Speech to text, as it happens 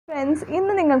Friends,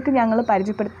 ഇന്ന് നിങ്ങൾക്ക് ഞങ്ങൾ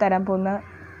പരിചയപ്പെടുത്തി തരാൻ പോകുന്ന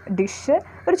ഡിഷ്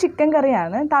ഒരു ചിക്കൻ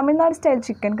കറിയാണ്. തമിഴ്നാട് സ്റ്റൈൽ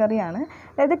ചിക്കൻ കറിയാണ്.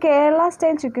 അതായത് കേരള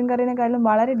സ്റ്റൈൽ ചിക്കൻ കറിനേക്കാളും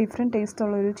വളരെ ഡിഫറെൻറ്റ്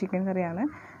ടേസ്റ്റുള്ളൊരു ചിക്കൻ കറിയാണ്.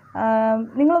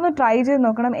 നിങ്ങളൊന്ന് ട്രൈ ചെയ്ത്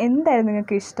നോക്കണം. എന്തായാലും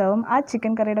നിങ്ങൾക്ക് ഇഷ്ടമാവും. ആ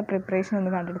ചിക്കൻ കറിയുടെ പ്രിപ്പറേഷൻ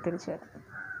ഒന്ന് കണ്ടിട്ട് തിരിച്ചു വരാം.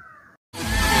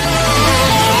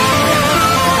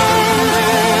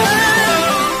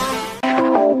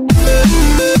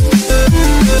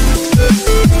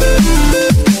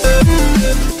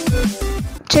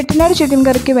 chettinad ചിക്കൻ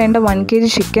കറിക്ക് വേണ്ട 1 kg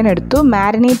ചിക്കൻ എടുത്തു.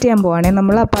 മാരിനേറ്റ് ചെയ്യാൻ പോവാണേ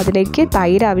നമ്മൾ. അപ്പോൾ അതിലേക്ക്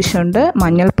തൈര് ആവശ്യമുണ്ട്,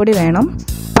 മഞ്ഞൾപ്പൊടി വേണം,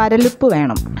 പരലുപ്പ്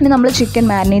വേണം. ഇനി നമ്മൾ ചിക്കൻ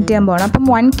മാരിനേറ്റ് ചെയ്യാൻ പോകണം. അപ്പം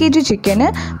 1 kg ചിക്കന്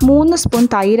 3 സ്പൂൺ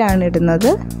തൈരാണ് ഇടുന്നത്.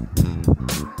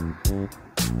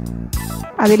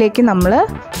 അതിലേക്ക് നമ്മൾ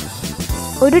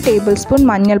 1 ടേബിൾ സ്പൂൺ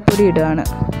മഞ്ഞൾപ്പൊടി ഇടുകയാണ്.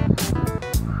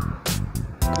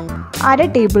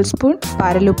 1/2 ടേബിൾ സ്പൂൺ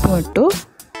പരലുപ്പും ഇട്ടു.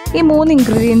 ഈ 3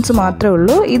 ഇൻഗ്രീഡിയൻസ് മാത്രമേ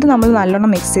ഉള്ളൂ. ഇത് നമ്മൾ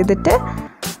നല്ലോണം മിക്സ് ചെയ്തിട്ട്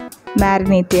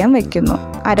മാരിനേറ്റ് ചെയ്യാൻ വെക്കുന്നു.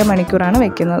 അരമണിക്കൂറാണ്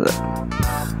വെക്കുന്നത്.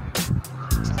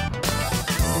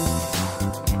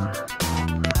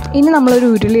 ഇനി നമ്മളൊരു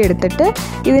ഉരുളി എടുത്തിട്ട്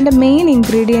ഇതിൻ്റെ മെയിൻ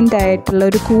ഇൻഗ്രീഡിയൻ്റ് ആയിട്ടുള്ള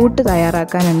ഒരു കൂട്ട്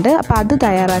തയ്യാറാക്കാനുണ്ട്. അപ്പോൾ അത്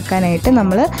തയ്യാറാക്കാനായിട്ട്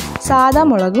നമ്മൾ സാദാ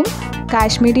മുളകും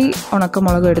കാശ്മീരി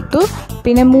ഉണക്കമുളകും എടുത്തു.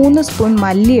 പിന്നെ 3 സ്പൂൺ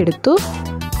മല്ലി എടുത്തു.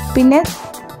 പിന്നെ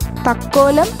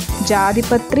തക്കോലം,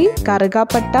 ജാതിപത്രി,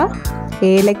 കറുകാപ്പട്ട,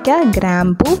 ഏലക്ക,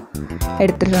 ഗ്രാമ്പൂ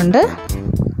എടുത്തിട്ടുണ്ട്.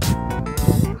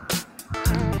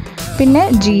 പിന്നെ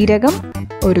ജീരകം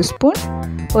 1 സ്പൂൺ,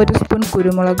 1 സ്പൂൺ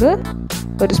കുരുമുളക്,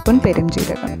 1 സ്പൂൺ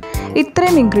പെരുംജീരകം.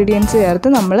 ഇത്രയും ഇൻഗ്രീഡിയൻസ് ചേർത്ത്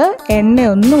നമ്മൾ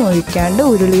എണ്ണയൊന്നും ഒഴിക്കാണ്ട്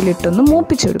ഉരുളിയിലിട്ടൊന്ന്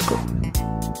മൂപ്പിച്ചെടുക്കും.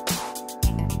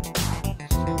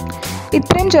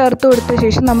 ഇത്രയും ചേർത്ത് കൊടുത്ത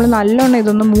ശേഷം നമ്മൾ നല്ലോണം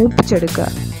ഇതൊന്ന് മൂപ്പിച്ചെടുക്കുക.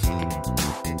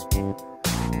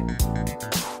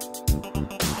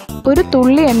 ഒരു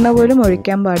തുള്ളി എണ്ണ പോലും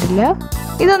ഒഴിക്കാൻ പാടില്ല.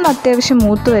 ഇതൊന്ന് അത്യാവശ്യം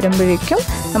മൂത്ത് വരുമ്പോഴേക്കും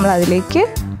നമ്മൾ അതിലേക്ക്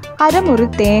അരമുറി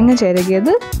തേങ്ങ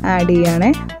ചിരകിയത് ആഡ് ചെയ്യണേ.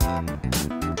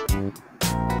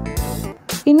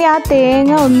 ഇനി ആ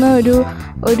തേങ്ങ ഒന്ന്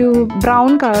ഒരു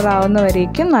ബ്രൗൺ കളർ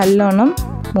ആവുന്നവരേക്കും നല്ലോണം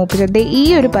മൂപ്പിച്ചെടുത്ത് ഈ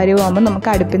ഒരു പരുവാകുമ്പോൾ നമുക്ക്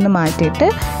അടുപ്പിൽ നിന്ന് മാറ്റിയിട്ട്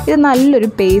ഇത് നല്ലൊരു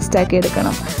പേസ്റ്റാക്കി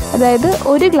എടുക്കണം. അതായത്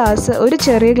ഒരു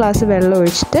ചെറിയ ഗ്ലാസ് വെള്ളം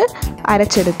ഒഴിച്ചിട്ട്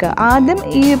അരച്ചെടുക്കുക. ആദ്യം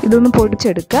ഈ ഇതൊന്ന്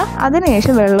പൊടിച്ചെടുക്കുക,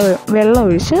 അതിനുശേഷം വെള്ളം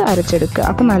ഒഴിച്ച് അരച്ചെടുക്കുക.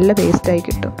 അപ്പോൾ നല്ല പേസ്റ്റായി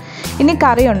കിട്ടും. ഇനി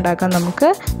കറി ഉണ്ടാക്കാം നമുക്ക്.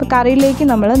 അപ്പോൾ കറിയിലേക്ക്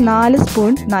നമ്മൾ 4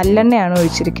 സ്പൂൺ നല്ലെണ്ണയാണ്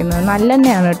ഒഴിച്ചിരിക്കുന്നത്.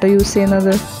 നല്ലെണ്ണയാണ് കേട്ടോ യൂസ്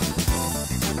ചെയ്യുന്നത്.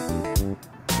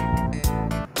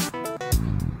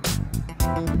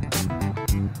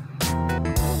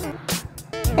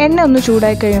 എണ്ണ ഒന്ന്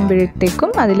ചൂടായി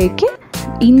കഴിയുമ്പോഴത്തേക്കും അതിലേക്ക്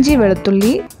ഇഞ്ചി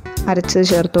വെളുത്തുള്ളി അരച്ചത്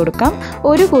ചേർത്ത് കൊടുക്കാം.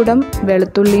 1 കുടം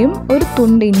വെളുത്തുള്ളിയും 1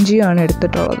 തുണ്ട് ഇഞ്ചിയുമാണ്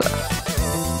എടുത്തിട്ടുള്ളത്.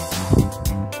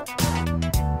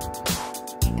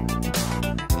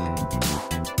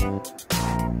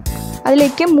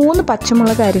 അതിലേക്ക് 3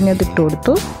 പച്ചമുളക് അരിഞ്ഞതിട്ട്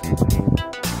കൊടുത്തു.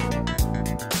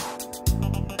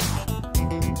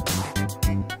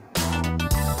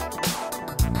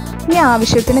 ഇനി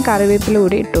ആവശ്യത്തിന് കറിവേപ്പില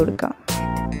കൂടി ഇട്ട് കൊടുക്കാം.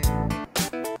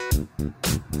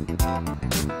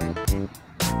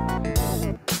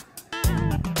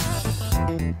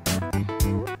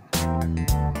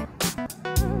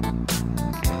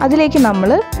 അതിലേക്ക് നമ്മൾ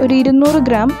ഒരു 200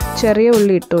 ഗ്രാം ചെറിയ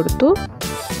ഉള്ളി ഇട്ട് കൊടുത്തു.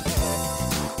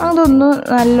 അതൊന്ന്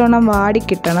നല്ലോണം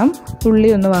വാടിക്കിട്ടണം. ഉള്ളി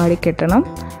ഒന്ന് വാടിക്കിട്ടണം.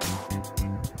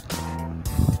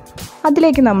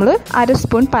 അതിലേക്ക് നമ്മൾ 1/2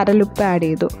 സ്പൂൺ പരലുപ്പ് ആഡ്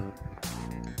ചെയ്തു.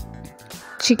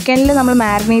 ചിക്കനിൽ നമ്മൾ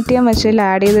മാരിനേറ്റ് ചെയ്യാൻ വെച്ചതിൽ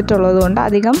ആഡ് ചെയ്തിട്ടുള്ളത് കൊണ്ട്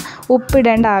അധികം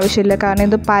ഉപ്പിടേണ്ട ആവശ്യമില്ല. കാരണം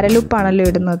ഇത് പരലുപ്പാണല്ലോ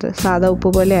ഇടുന്നത്, സാധാ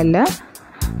ഉപ്പ് പോലെയല്ല.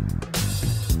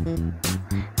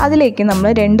 അതിലേക്ക് നമ്മൾ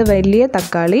 2 വലിയ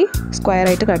തക്കാളി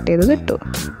സ്ക്വയറായിട്ട് കട്ട് ചെയ്തത് ഇട്ടു.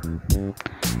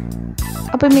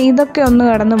 അപ്പം ഇതൊക്കെ ഒന്ന്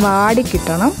കിടന്ന്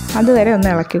വാടിക്കിട്ടണം. അതുവരെ ഒന്ന്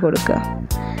ഇളക്കി കൊടുക്കുക.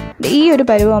 ഈ ഒരു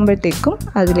പരുവാകുമ്പോഴത്തേക്കും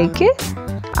അതിലേക്ക്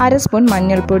 1/2 സ്പൂൺ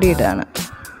മഞ്ഞൾപ്പൊടി ഇടുകയാണ്.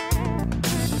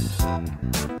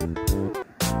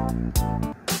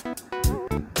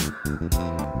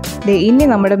 ഇനി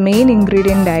നമ്മുടെ മെയിൻ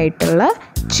ഇൻഗ്രീഡിയൻ്റ് ആയിട്ടുള്ള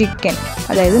ചിക്കൻ,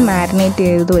 അതായത് മാരിനേറ്റ്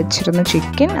ചെയ്ത് വെച്ചിരുന്ന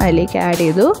ചിക്കൻ അതിലേക്ക് ആഡ്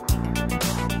ചെയ്തു.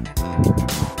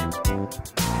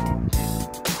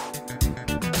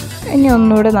 ഇനി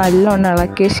ഒന്നുകൂടെ നല്ലോണം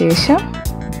ഇളക്കിയ ശേഷം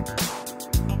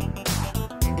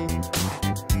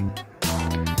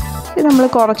ഇത് നമ്മൾ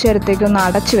കുറച്ച് നേരത്തേക്ക് ഒന്ന്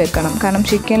അടച്ച് വെക്കണം. കാരണം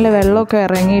ചിക്കനിൽ വെള്ളമൊക്കെ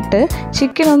ഇറങ്ങിയിട്ട്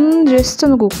ചിക്കൻ ഒന്ന് ജസ്റ്റ്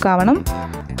ഒന്ന് കുക്കാവണം.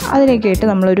 അതിലേക്കായിട്ട്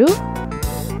നമ്മളൊരു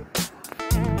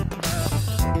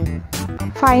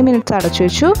 5 മിനിറ്റ്സ് അടച്ചു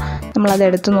വെച്ചു. നമ്മളത്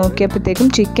എടുത്ത് നോക്കിയപ്പോഴത്തേക്കും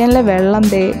ചിക്കനിലെ വെള്ളം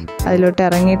അതിലോട്ട്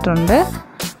ഇറങ്ങിയിട്ടുണ്ട്.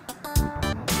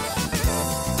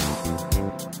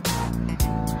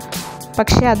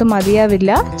 പക്ഷേ അത്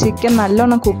മതിയാവില്ല. ചിക്കൻ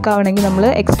നല്ലോണം കുക്കാവണമെങ്കിൽ നമ്മൾ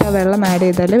എക്സ്ട്രാ വെള്ളം ആഡ്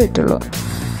ചെയ്താലേ പറ്റുള്ളൂ.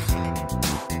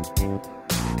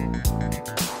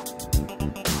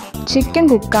 ചിക്കൻ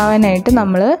കുക്കാവാനായിട്ട്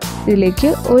നമ്മൾ ഇതിലേക്ക്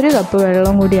 1 കപ്പ്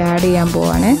വെള്ളം കൂടി ആഡ് ചെയ്യാൻ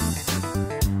പോവാണ്.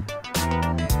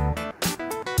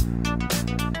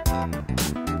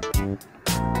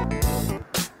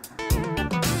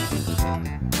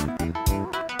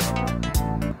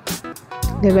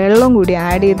 വെള്ളം കൂടി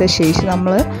ആഡ് ചെയ്ത ശേഷം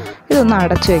നമ്മൾ ഇതൊന്ന്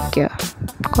അടച്ച് വയ്ക്കുക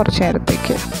കുറച്ച്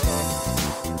നേരത്തേക്ക്.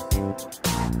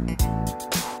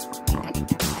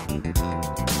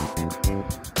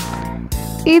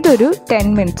 ഇതൊരു 10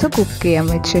 മിനിറ്റ്സ് കുക്ക് ചെയ്യാൻ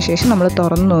വെച്ച ശേഷം നമ്മൾ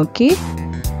തുറന്ന് നോക്കി.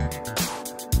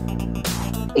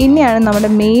 ഇനിയാണ് നമ്മുടെ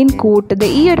മെയിൻ കൂട്ട്.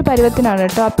 ഈ ഒരു പരുവത്തിനാണ്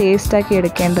കേട്ടോ ആ പേസ്റ്റാക്കി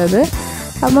എടുക്കേണ്ടത്.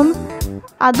 അപ്പം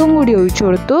അതും കൂടി ഒഴിച്ചു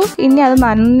കൊടുത്തു. ഇനി അത്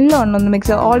നല്ലോണം ഒന്ന്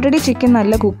മിക്സ്. ഓൾറെഡി ചിക്കൻ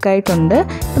നല്ല കുക്കായിട്ടുണ്ട്.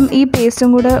 അപ്പം ഈ പേസ്റ്റും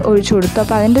കൂടെ ഒഴിച്ചു കൊടുത്തു.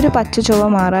 അപ്പോൾ അതിൻ്റെ ഒരു പച്ച ചുവ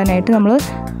മാറാനായിട്ട് നമ്മൾ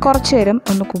കുറച്ച് നേരം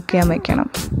ഒന്ന് കുക്ക് ചെയ്യാൻ വയ്ക്കണം.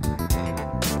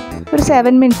 ഒരു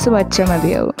 7 മിനിറ്റ്സ് വച്ചാൽ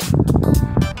മതിയാവും.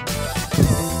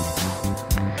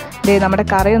 നമ്മുടെ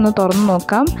കറി ഒന്ന് തുറന്ന്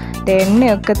നോക്കാം.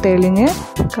 എണ്ണയൊക്കെ തെളിഞ്ഞ്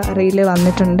കറിയിൽ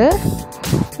വന്നിട്ടുണ്ട്.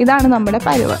 ഇതാണ് നമ്മുടെ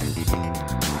പരുവ.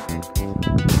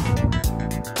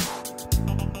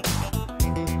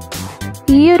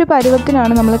 ഈ ഒരു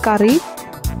പരുവത്തിനാണ് നമ്മൾ കറി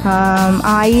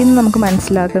ആയി എന്ന് നമുക്ക്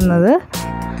മനസ്സിലാക്കുന്നത്.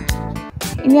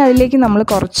 ഇനി അതിലേക്ക് നമ്മൾ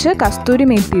കുറച്ച് കസ്തൂരി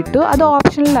മേത്തി ഇട്ടു. അത്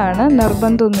ഓപ്ഷണലാണ്,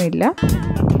 നിർബന്ധമൊന്നുമില്ല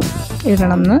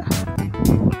ഇടണമെന്ന്.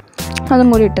 അതും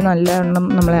കൂടി ഇട്ട് നല്ലോണം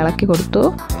നമ്മൾ ഇളക്കി കൊടുത്തു.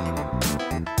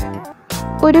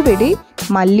 ഒരു പിടി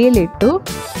മല്ലിയിലിട്ടു.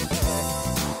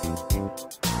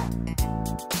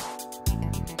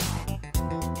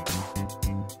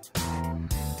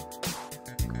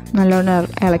 നല്ലോണം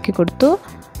ഇളക്കി കൊടുത്തു.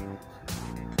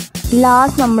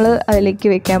 ലാസ്റ്റ് നമ്മൾ അതിലേക്ക്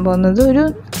വെക്കാൻ പോകുന്നത് ഒരു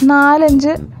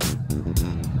 4-5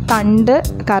 തണ്ട്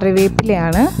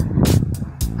കറിവേപ്പിലയാണ്.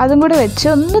 അതും കൂടി വെച്ച്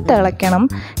ഒന്ന് തിളയ്ക്കണം.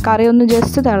 കറി ഒന്ന്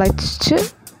ജസ്റ്റ് തിളച്ച്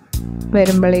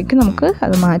വരുമ്പോഴേക്ക് നമുക്ക്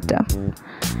അത് മാറ്റാം.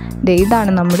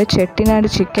 ഇതാണ് നമ്മുടെ ചെട്ടിനാട്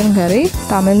ചിക്കൻ കറി.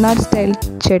 തമിഴ്നാട് സ്റ്റൈൽ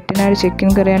ചെട്ടിനാട് ചിക്കൻ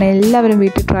കറിയാണ്. എല്ലാവരും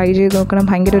വീട്ടിൽ ട്രൈ ചെയ്ത് നോക്കണം.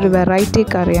 ഭയങ്കര ഒരു വെറൈറ്റി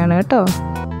കറിയാണ് കേട്ടോ.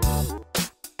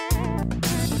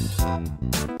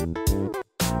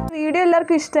 വീഡിയോ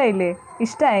എല്ലാവർക്കും ഇഷ്ടമായില്ലേ?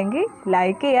 ഇഷ്ടമായെങ്കിൽ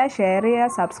ലൈക്ക് ചെയ്യുക, ഷെയർ ചെയ്യുക,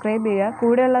 സബ്സ്ക്രൈബ് ചെയ്യുക.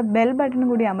 കൂടെയുള്ള ബെൽ ബട്ടൺ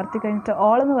കൂടി അമർത്തി കഴിഞ്ഞിട്ട്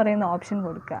ഓൾ എന്ന് പറയുന്ന ഓപ്ഷൻ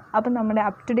കൊടുക്കുക. അപ്പം നമ്മുടെ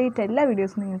അപ് ടു ഡേറ്റ് എല്ലാ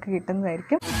വീഡിയോസും നിങ്ങൾക്ക്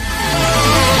കിട്ടുന്നതായിരിക്കും.